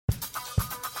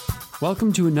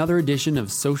Welcome to another edition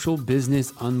of Social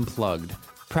Business Unplugged,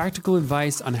 practical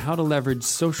advice on how to leverage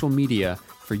social media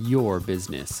for your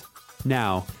business.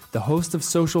 Now, the host of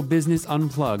Social Business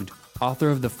Unplugged, author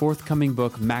of the forthcoming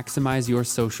book Maximize Your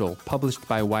Social, published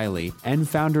by Wiley, and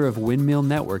founder of Windmill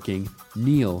Networking,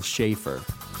 Neal Schaffer.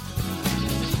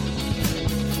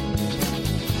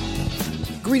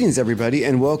 Greetings, everybody,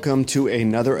 and welcome to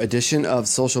another edition of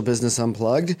Social Business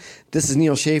Unplugged. This is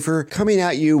Neal Schaffer coming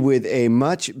at you with a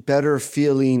much better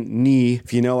feeling knee.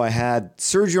 If you know, I had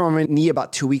surgery on my knee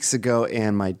about 2 weeks ago,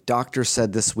 and my doctor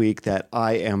said this week that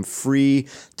I am free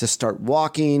to start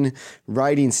walking,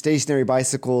 riding stationary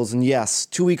bicycles, and yes,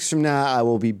 2 weeks from now, I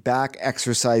will be back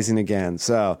exercising again.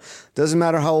 So, doesn't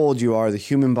matter how old you are, the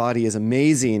human body is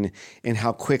amazing in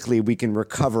how quickly we can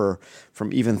recover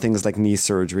from even things like knee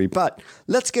surgery. But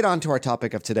let's get on to our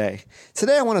topic of today.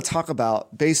 Today, I want to talk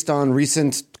about, based on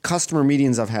recent customer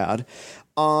meetings I've had,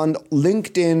 on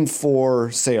LinkedIn for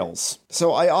sales.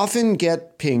 So I often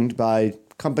get pinged by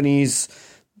companies,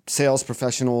 sales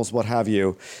professionals, what have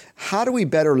you. How do we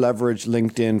better leverage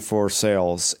LinkedIn for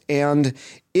sales? And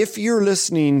if you're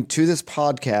listening to this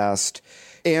podcast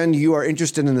and you are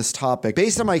interested in this topic,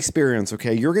 based on my experience,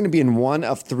 okay, you're going to be in one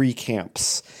of three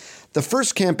camps. The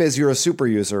first camp is you're a super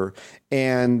user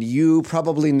and you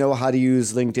probably know how to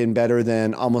use LinkedIn better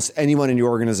than almost anyone in your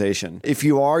organization. If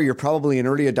you are, you're probably an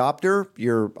early adopter.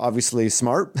 You're obviously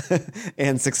smart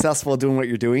and successful doing what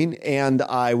you're doing. And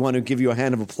I want to give you a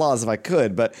hand of applause if I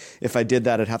could, but if I did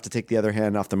that, I'd have to take the other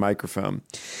hand off the microphone.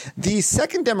 The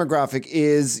second demographic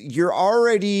is you're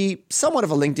already somewhat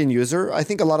of a LinkedIn user. I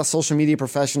think a lot of social media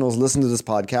professionals listen to this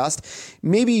podcast.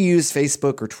 Maybe you use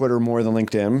Facebook or Twitter more than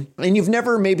LinkedIn, and you've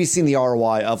never maybe seen the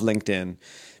ROI of LinkedIn.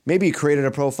 Maybe you created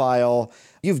a profile,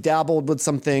 you've dabbled with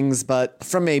some things, but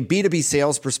from a B2B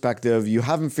sales perspective, you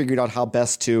haven't figured out how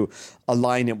best to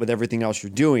align it with everything else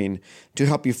you're doing to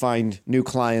help you find new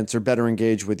clients or better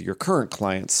engage with your current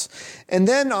clients. And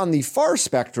then on the far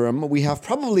spectrum, we have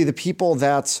probably the people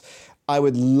that I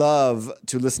would love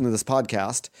to listen to this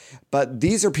podcast, but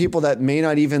these are people that may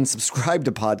not even subscribe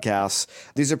to podcasts.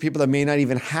 These are people that may not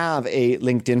even have a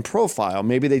LinkedIn profile.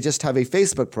 Maybe they just have a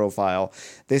Facebook profile.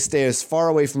 They stay as far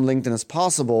away from LinkedIn as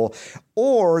possible,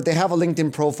 or they have a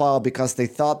LinkedIn profile because they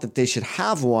thought that they should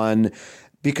have one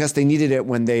because they needed it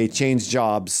when they changed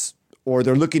jobs, or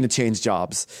they're looking to change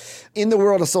jobs. In the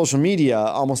world of social media,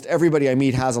 almost everybody I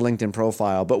meet has a LinkedIn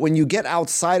profile. But when you get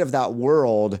outside of that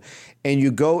world and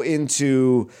you go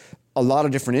into a lot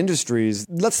of different industries,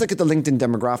 let's look at the LinkedIn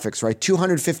demographics, right?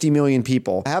 250 million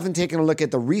people. I haven't taken a look at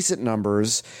the recent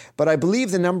numbers, but I believe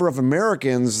the number of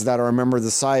Americans that are a member of the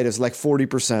site is like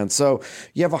 40%. So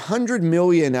you have 100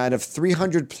 million out of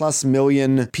 300 plus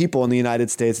million people in the United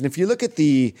States. And if you look at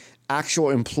the actual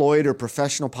employed or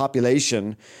professional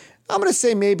population, I'm going to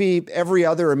say maybe every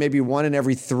other or maybe one in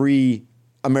every three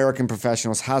American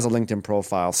professionals has a LinkedIn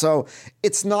profile. So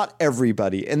it's not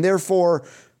everybody. And therefore,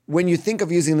 when you think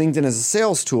of using LinkedIn as a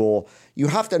sales tool, you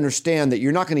have to understand that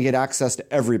you're not going to get access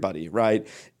to everybody, right?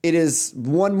 It is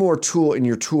one more tool in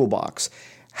your toolbox.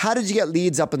 How did you get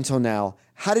leads up until now?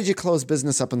 How did you close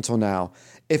business up until now?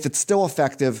 If it's still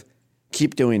effective,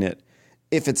 keep doing it.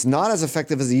 If it's not as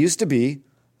effective as it used to be,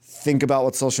 think about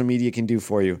what social media can do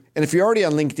for you. And if you're already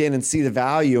on LinkedIn and see the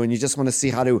value and you just want to see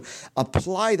how to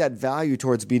apply that value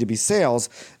towards B2B sales,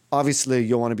 obviously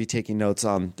you'll want to be taking notes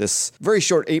on this very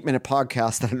short 8-minute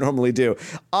podcast that I normally do.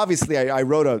 Obviously, I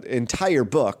wrote an entire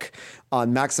book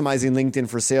on maximizing LinkedIn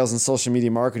for sales and social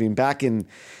media marketing back in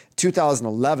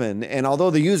 2011. And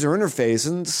although the user interface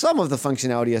and some of the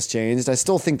functionality has changed, I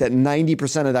still think that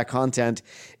 90% of that content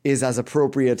is as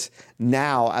appropriate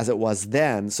now as it was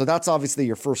then. So that's obviously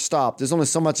your first stop. There's only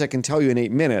so much I can tell you in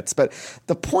 8 minutes. But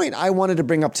the point I wanted to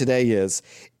bring up today is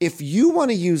if you want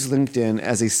to use LinkedIn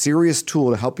as a serious tool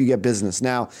to help you get business,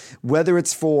 now, whether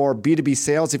it's for B2B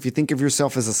sales, if you think of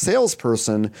yourself as a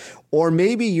salesperson, or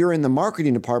maybe you're in the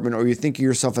marketing department or you think of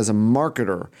yourself as a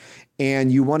marketer,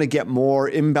 and you want to get more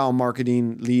inbound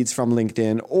marketing leads from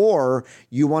LinkedIn, or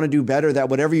you want to do better that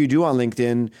whatever you do on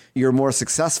LinkedIn, you're more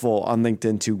successful on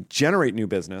LinkedIn to generate new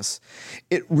business,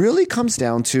 it really comes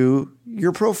down to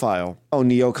your profile. Oh,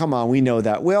 Neal, come on, we know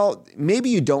that. Well, maybe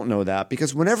you don't know that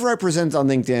because whenever I present on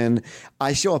LinkedIn,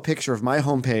 I show a picture of my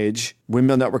homepage,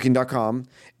 windmillnetworking.com,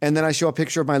 and then I show a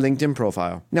picture of my LinkedIn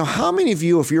profile. Now, how many of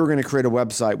you, if you were going to create a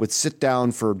website, would sit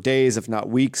down for days, if not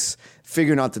weeks,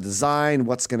 figuring out the design,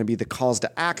 what's going to be the calls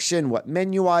to action, what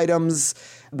menu items,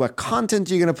 what content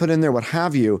you're going to put in there, what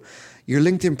have you? Your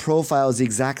LinkedIn profile is the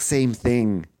exact same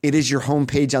thing. It is your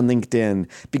homepage on LinkedIn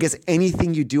because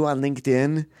anything you do on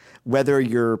LinkedIn Whether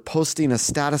you're posting a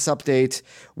status update,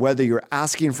 whether you're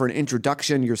asking for an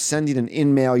introduction, you're sending an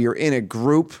email, you're in a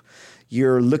group,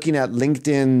 you're looking at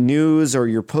LinkedIn news, or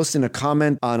you're posting a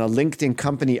comment on a LinkedIn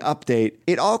company update,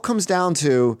 it all comes down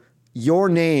to your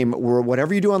name, or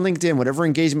whatever you do on LinkedIn, whatever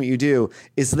engagement you do,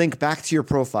 is linked back to your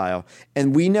profile.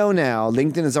 And we know now,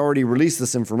 LinkedIn has already released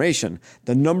this information.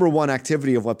 The number one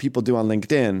activity of what people do on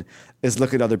LinkedIn is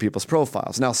look at other people's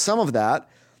profiles. Now, some of that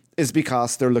is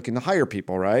because they're looking to hire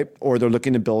people, right? Or they're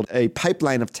looking to build a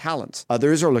pipeline of talent.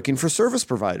 Others are looking for service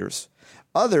providers.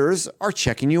 Others are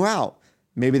checking you out.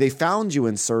 Maybe they found you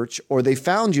in search, or they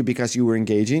found you because you were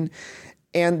engaging,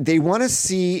 and they want to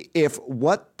see if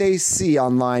what they see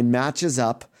online matches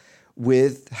up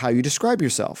with how you describe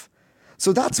yourself.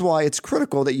 So that's why it's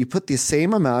critical that you put the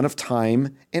same amount of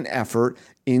time and effort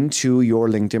into your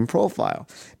LinkedIn profile.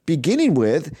 Beginning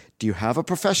with, do you have a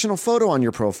professional photo on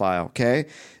your profile? Okay.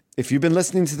 If you've been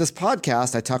listening to this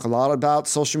podcast, I talk a lot about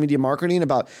social media marketing,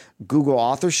 about Google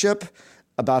authorship,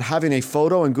 about having a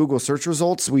photo in Google search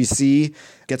results we see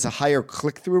gets a higher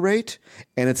click-through rate.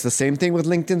 And it's the same thing with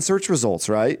LinkedIn search results,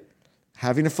 right?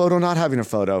 Having a photo, not having a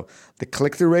photo, the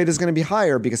click-through rate is going to be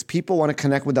higher because people want to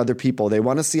connect with other people. They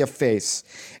want to see a face.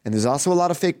 And there's also a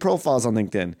lot of fake profiles on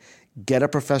LinkedIn. Get a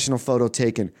professional photo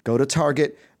taken. Go to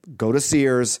Target, go to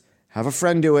Sears, have a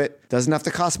friend do it. Doesn't have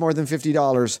to cost more than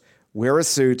 $50. Wear a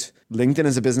suit. LinkedIn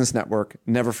is a business network.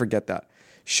 Never forget that.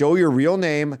 Show your real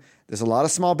name. There's a lot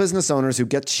of small business owners who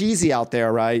get cheesy out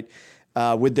there, right?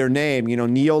 With their name,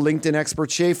 Neil LinkedIn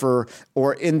Expert Schaefer,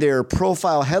 or in their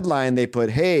profile headline, they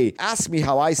put, hey, ask me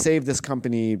how I saved this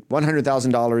company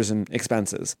 $100,000 in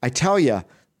expenses. I tell you,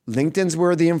 LinkedIn's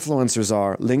where the influencers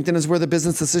are. LinkedIn is where the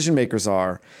business decision makers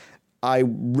are. I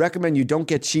recommend you don't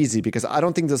get cheesy, because I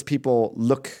don't think those people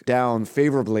look down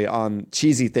favorably on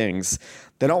cheesy things.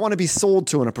 They don't want to be sold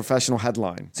to in a professional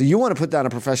headline. So you want to put down a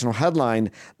professional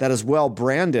headline that is well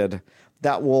branded,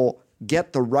 that will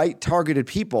get the right targeted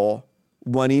people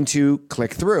wanting to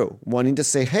click through, wanting to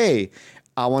say, hey,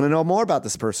 I want to know more about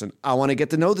this person. I want to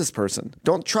get to know this person.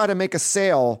 Don't try to make a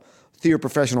sale through your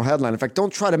professional headline. In fact,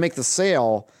 don't try to make the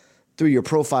sale through your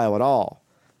profile at all.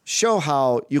 Show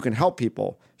how you can help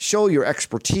people. Show your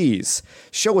expertise.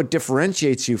 Show what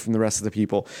differentiates you from the rest of the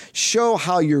people. Show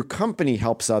how your company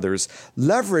helps others.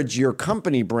 Leverage your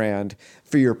company brand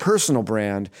for your personal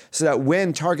brand so that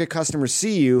when target customers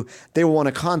see you, they will want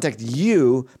to contact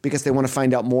you because they want to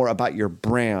find out more about your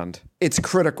brand. It's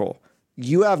critical.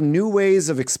 You have new ways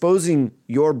of exposing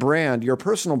your brand, your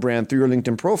personal brand, through your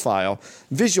LinkedIn profile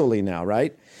visually now,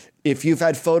 right? If you've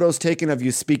had photos taken of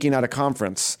you speaking at a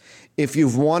conference, if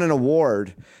you've won an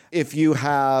award, if you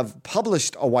have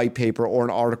published a white paper or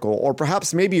an article, or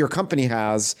perhaps maybe your company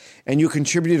has and you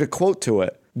contributed a quote to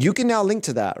it, you can now link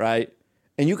to that, right?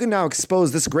 And you can now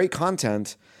expose this great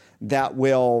content that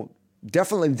will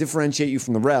definitely differentiate you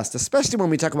from the rest, especially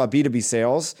when we talk about B2B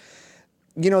sales.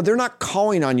 They're not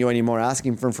calling on you anymore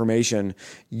asking for information.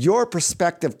 Your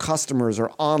prospective customers are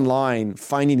online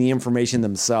finding the information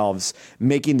themselves,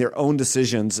 making their own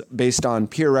decisions based on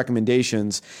peer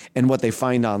recommendations and what they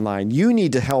find online. You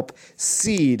need to help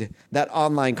seed that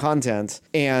online content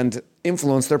and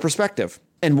influence their perspective.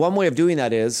 And one way of doing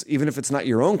that is, even if it's not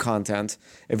your own content,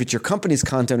 if it's your company's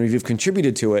content or if you've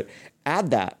contributed to it,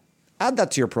 add that. Add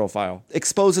that to your profile.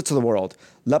 Expose it to the world.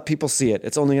 Let people see it.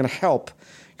 It's only going to help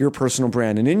your personal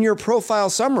brand. And in your profile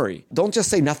summary, don't just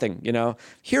say nothing,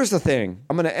 Here's the thing.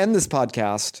 I'm going to end this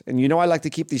podcast, and I like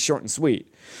to keep these short and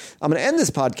sweet. I'm going to end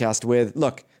this podcast with,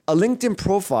 look, a LinkedIn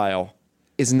profile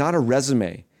is not a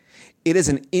resume. It is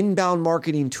an inbound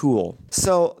marketing tool.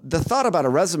 So the thought about a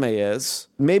resume is,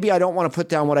 maybe I don't want to put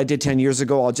down what I did 10 years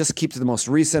ago. I'll just keep to the most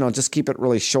recent. I'll just keep it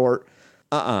really short.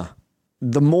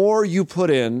 The more you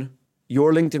put in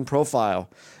your LinkedIn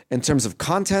profile in terms of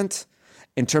content,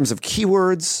 in terms of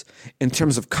keywords, in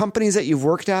terms of companies that you've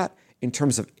worked at, in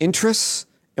terms of interests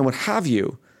and what have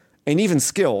you, and even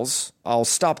skills, I'll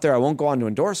stop there. I won't go on to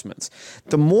endorsements.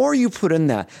 The more you put in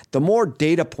that, the more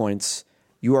data points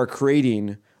you are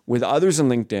creating with others in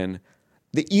LinkedIn,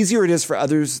 the easier it is for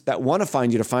others that want to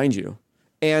find you.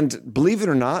 And believe it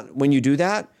or not, when you do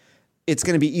that, it's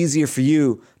going to be easier for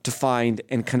you to find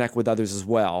and connect with others as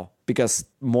well, because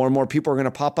more and more people are going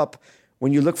to pop up.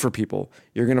 When you look for people,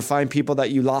 you're going to find people that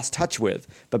you lost touch with.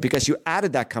 But because you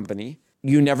added that company,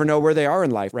 you never know where they are in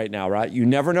life right now, right? You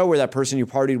never know where that person you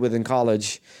partied with in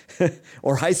college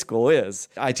or high school is.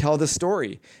 I tell this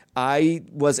story. I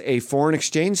was a foreign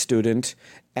exchange student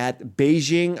at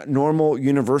Beijing Normal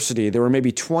University. There were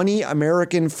maybe 20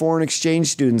 American foreign exchange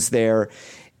students there.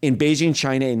 in Beijing,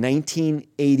 China in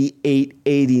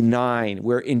 1988-89,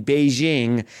 where in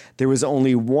Beijing, there was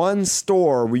only one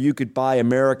store where you could buy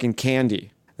American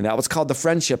candy. And that was called the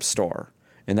Friendship Store.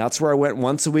 And that's where I went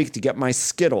once a week to get my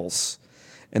Skittles.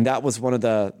 And that was one of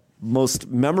the most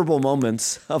memorable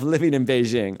moments of living in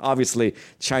Beijing. Obviously,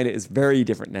 China is very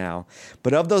different now.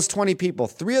 But of those 20 people,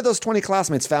 3 of those 20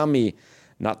 classmates found me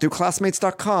not through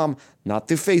classmates.com, not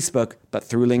through Facebook, but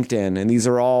through LinkedIn. And these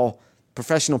are all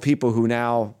professional people who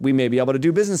now we may be able to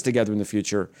do business together in the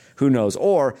future. Who knows?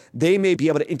 Or they may be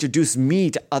able to introduce me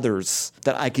to others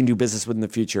that I can do business with in the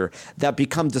future that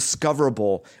become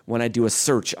discoverable when I do a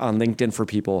search on LinkedIn for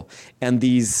people. And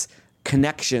these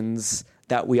connections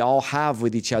that we all have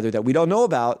with each other that we don't know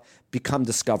about become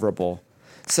discoverable.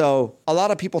 So a lot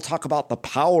of people talk about the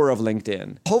power of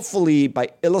LinkedIn. Hopefully, by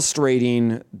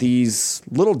illustrating these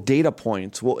little data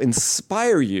points will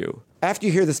inspire you. After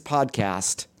you hear this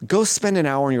podcast, go spend an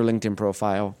hour on your LinkedIn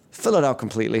profile, fill it out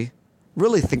completely,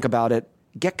 really think about it,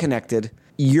 get connected.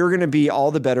 You're going to be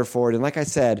all the better for it. And like I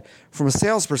said, from a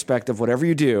sales perspective, whatever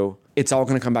you do, it's all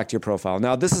going to come back to your profile.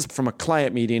 Now, this is from a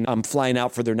client meeting. I'm flying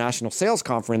out for their national sales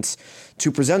conference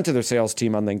to present to their sales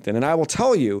team on LinkedIn. And I will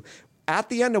tell you, at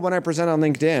the end of when I present on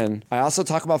LinkedIn, I also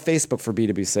talk about Facebook for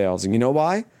B2B sales. And you know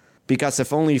why? Because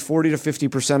if only 40 to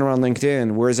 50% are on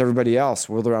LinkedIn, where's everybody else?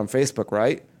 Well, they're on Facebook,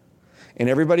 right? And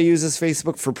everybody uses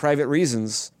Facebook for private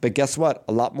reasons. But guess what?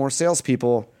 A lot more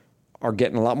salespeople are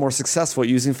getting a lot more successful at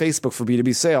using Facebook for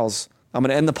B2B sales. I'm going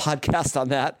to end the podcast on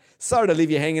that. Sorry to leave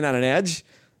you hanging on an edge.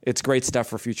 It's great stuff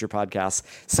for future podcasts.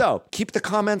 So keep the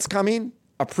comments coming.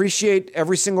 Appreciate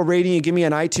every single rating you give me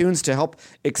on iTunes to help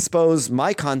expose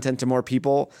my content to more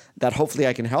people that hopefully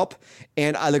I can help.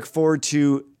 And I look forward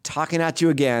to talking at you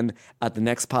again at the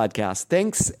next podcast.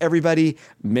 Thanks, everybody.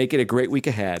 Make it a great week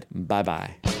ahead.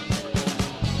 Bye-bye.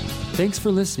 Thanks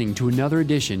for listening to another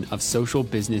edition of Social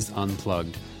Business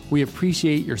Unplugged. We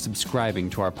appreciate your subscribing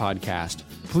to our podcast.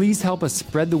 Please help us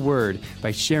spread the word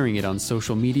by sharing it on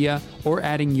social media or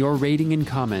adding your rating and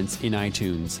comments in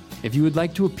iTunes. If you would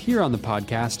like to appear on the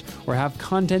podcast or have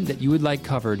content that you would like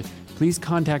covered, please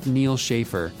contact Neal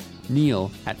Schaffer,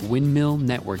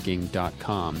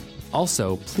 neal@windmillnetworking.com.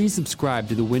 Also, please subscribe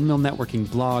to the Windmill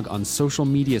Networking blog on social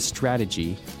media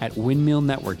strategy at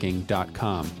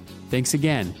windmillnetworking.com. Thanks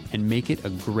again, and make it a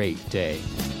great day.